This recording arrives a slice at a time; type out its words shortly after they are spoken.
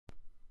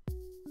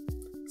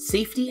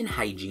Safety and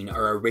hygiene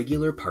are a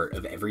regular part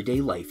of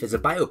everyday life as a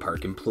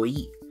biopark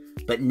employee,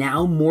 but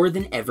now more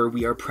than ever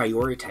we are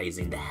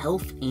prioritizing the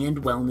health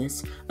and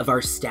wellness of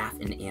our staff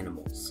and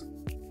animals.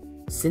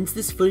 Since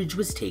this footage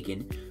was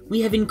taken,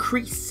 we have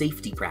increased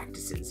safety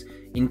practices,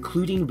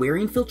 including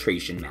wearing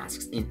filtration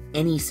masks in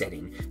any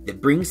setting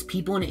that brings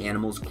people and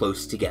animals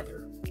close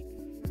together.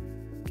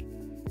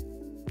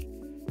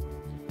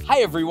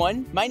 Hi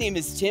everyone, my name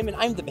is Tim and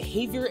I'm the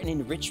Behavior and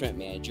Enrichment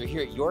Manager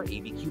here at your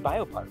ABQ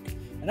BioPark.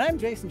 And I'm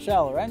Jason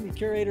Schaller. I'm the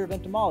Curator of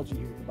Entomology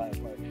here at the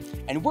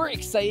BioPark. And we're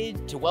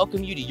excited to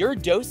welcome you to your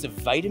dose of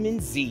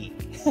vitamin Z.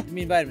 You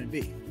mean vitamin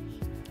B?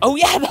 Oh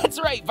yeah, that's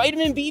right,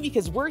 vitamin B,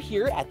 because we're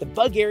here at the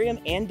BUGarium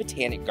and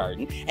Botanic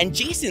Garden, and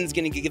Jason's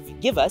gonna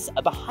give us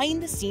a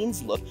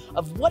behind-the-scenes look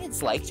of what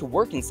it's like to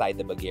work inside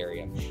the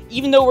BUGarium.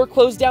 Even though we're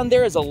closed down,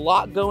 there is a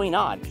lot going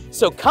on.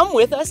 So come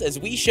with us as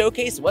we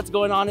showcase what's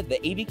going on at the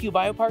ABQ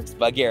BioPark's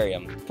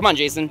BUGarium. Come on,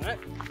 Jason. All right.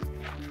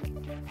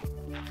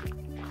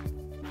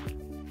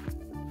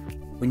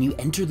 When you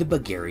enter the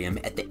BUGarium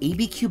at the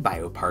ABQ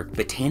BioPark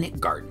Botanic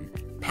Garden,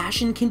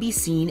 passion can be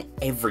seen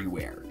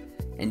everywhere.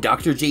 And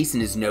Dr. Jason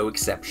is no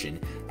exception,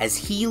 as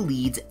he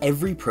leads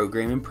every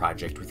program and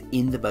project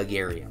within the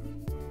BUGarium.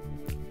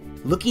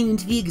 Looking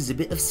into the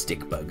exhibit of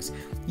stick bugs,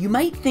 you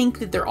might think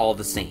that they're all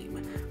the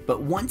same,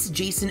 but once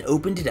Jason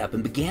opened it up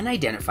and began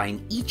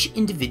identifying each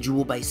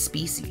individual by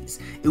species,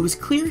 it was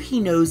clear he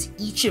knows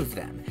each of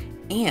them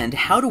and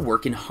how to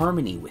work in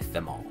harmony with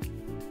them all.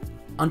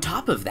 On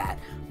top of that,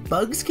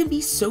 bugs can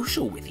be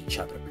social with each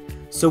other.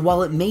 So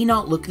while it may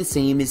not look the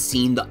same as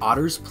seeing the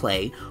otters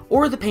play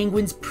or the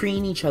penguins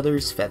preen each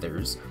other's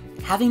feathers,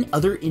 having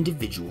other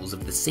individuals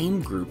of the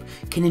same group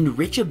can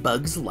enrich a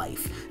bug's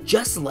life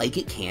just like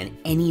it can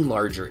any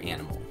larger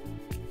animal.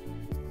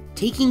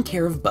 Taking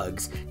care of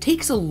bugs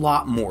takes a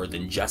lot more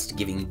than just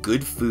giving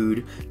good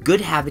food,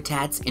 good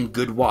habitats, and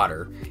good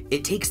water.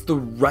 It takes the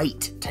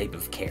right type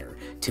of care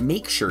to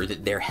make sure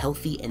that they're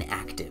healthy and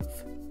active.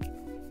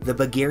 The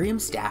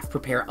BUGarium staff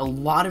prepare a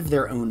lot of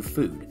their own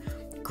food,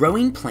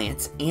 growing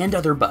plants and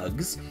other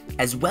bugs,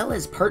 as well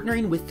as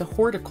partnering with the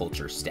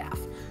horticulture staff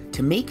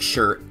to make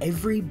sure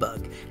every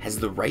bug has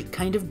the right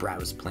kind of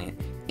browse plant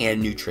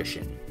and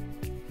nutrition.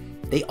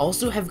 They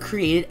also have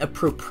created a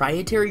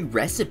proprietary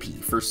recipe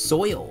for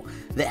soil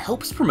that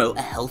helps promote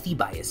a healthy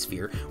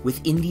biosphere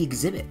within the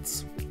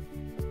exhibits.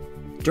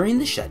 During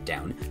the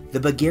shutdown, the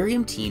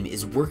BUGarium team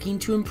is working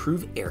to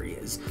improve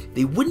areas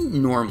they wouldn't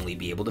normally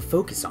be able to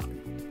focus on.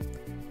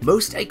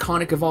 Most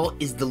iconic of all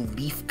is the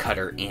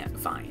leafcutter ant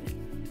vine.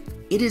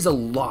 It is a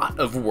lot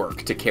of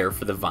work to care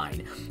for the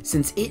vine,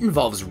 since it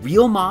involves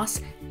real moss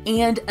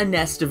and a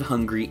nest of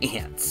hungry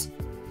ants.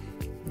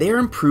 They are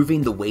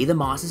improving the way the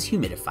moss is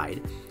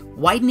humidified,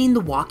 widening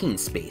the walking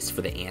space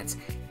for the ants,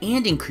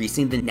 and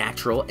increasing the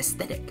natural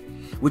aesthetic,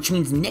 which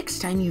means next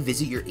time you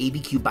visit your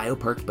ABQ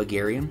BioPark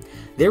BUGarium,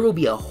 there will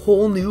be a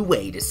whole new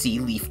way to see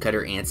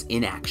leafcutter ants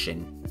in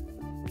action.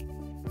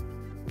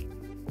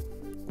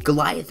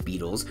 Goliath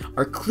beetles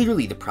are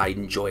clearly the pride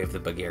and joy of the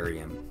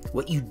BUGarium.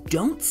 What you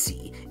don't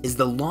see is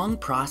the long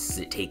process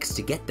it takes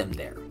to get them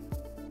there.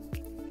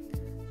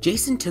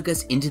 Jason took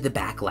us into the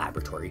back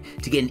laboratory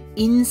to get an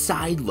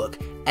inside look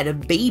at a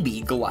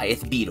baby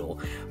Goliath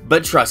beetle,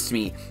 but trust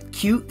me,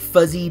 cute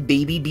fuzzy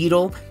baby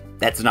beetle,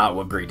 that's not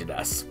what greeted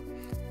us.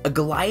 A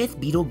Goliath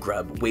beetle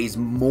grub weighs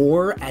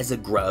more as a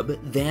grub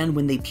than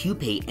when they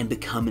pupate and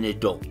become an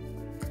adult.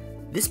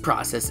 This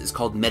process is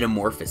called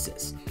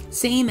metamorphosis,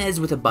 same as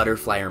with a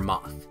butterfly or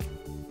moth.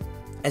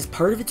 As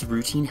part of its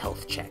routine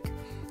health check,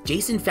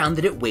 Jason found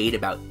that it weighed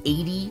about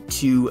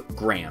 82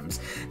 grams.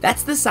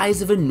 That's the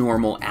size of a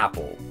normal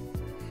apple.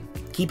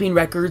 Keeping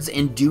records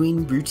and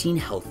doing routine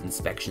health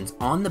inspections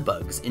on the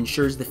bugs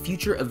ensures the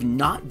future of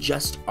not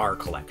just our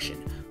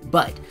collection,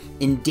 but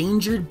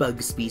endangered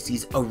bug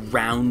species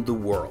around the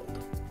world.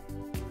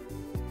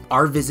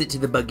 Our visit to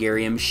the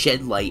BUGarium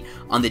shed light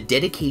on the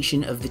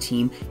dedication of the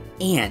team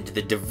and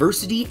the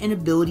diversity and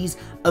abilities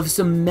of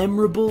some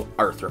memorable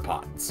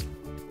arthropods.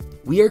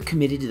 We are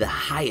committed to the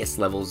highest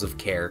levels of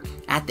care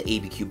at the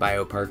ABQ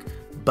BioPark,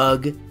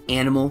 bug,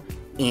 animal,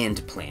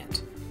 and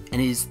plant.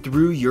 And it is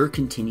through your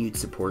continued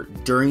support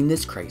during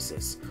this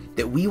crisis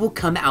that we will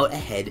come out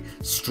ahead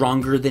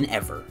stronger than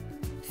ever.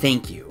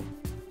 Thank you.